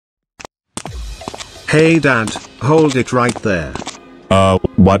Hey Dad, hold it right there.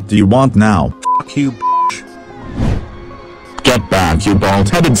 What do you want now? Fuck you, bitch. Get back, you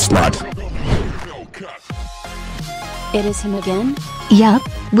bald-headed slut. It is him again? Yup,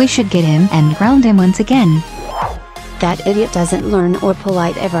 we should get him and ground him once again. That idiot doesn't learn or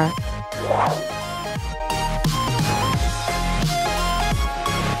polite ever.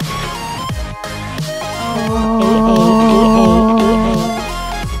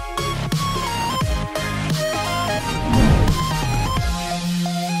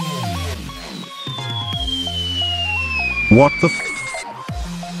 What the f?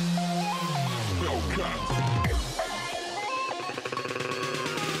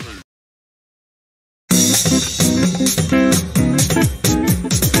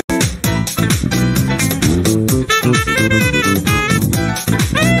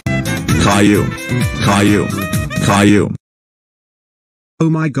 Caillou. Caillou. Caillou. Oh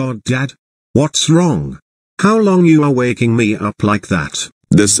my god, Dad. What's wrong? How long you are waking me up like that?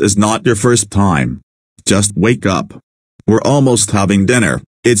 This is not your first time. Just wake up. We're almost having dinner.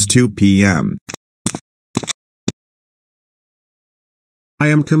 It's 2 p.m. I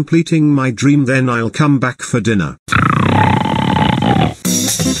am completing my dream, then I'll come back for dinner.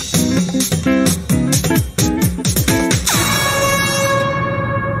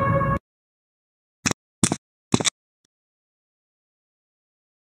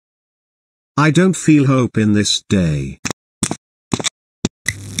 I don't feel hope in this day.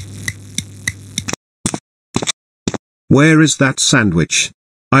 Where is that sandwich?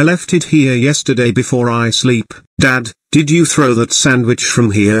 I left it here yesterday before I sleep. Dad, did you throw that sandwich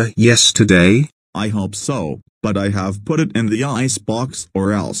from here yesterday? I hope so, but I have put it in the ice box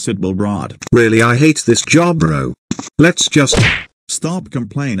or else it will rot. Really, I hate this job, bro. Let's just... Stop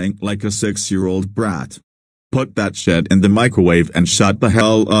complaining like a 6-year-old brat. Put that shit in the microwave and shut the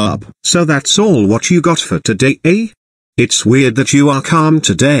hell up. So that's all what you got for today, eh? It's weird that you are calm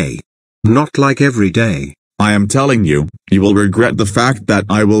today. Not like every day. I am telling you, you will regret the fact that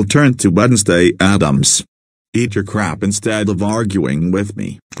I will turn to Wednesday Addams. Eat your crap instead of arguing with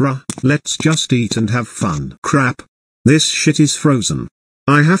me. Bruh, let's just eat and have fun. Crap. This shit is frozen.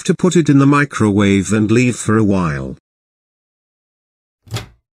 I have to put it in the microwave and leave for a while.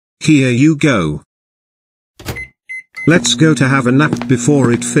 Here you go. Let's go to have a nap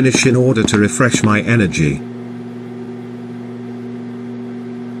before it finish in order to refresh my energy.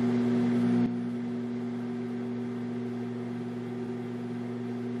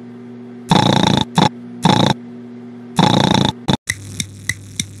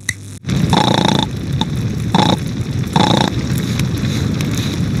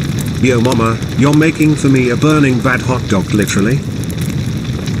 Yo mama, you're making for me a burning bad hot dog literally.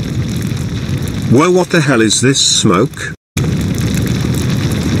 Whoa, what the hell is this smoke?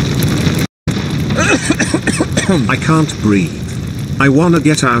 I can't breathe. I wanna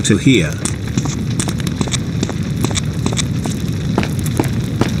get out of here.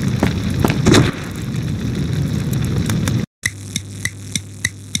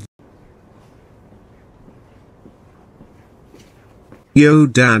 Yo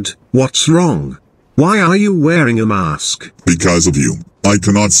Dad, what's wrong? Why are you wearing a mask? Because of you. I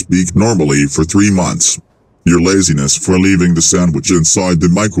cannot speak normally for 3 months. Your laziness for leaving the sandwich inside the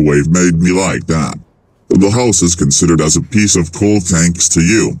microwave made me like that. The house is considered as a piece of coal thanks to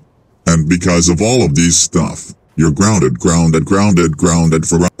you. And because of all of these stuff, you're grounded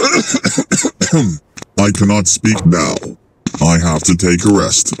for I cannot speak now. I have to take a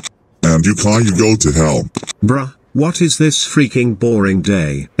rest. And you go to hell. Bruh, what is this freaking boring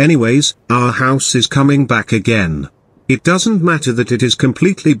day? Anyways, our house is coming back again. It doesn't matter that it is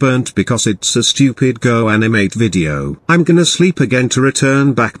completely burnt because it's a stupid Go Animate video. I'm gonna sleep again to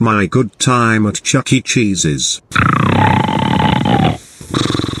return back my good time at Chuck E. Cheese's.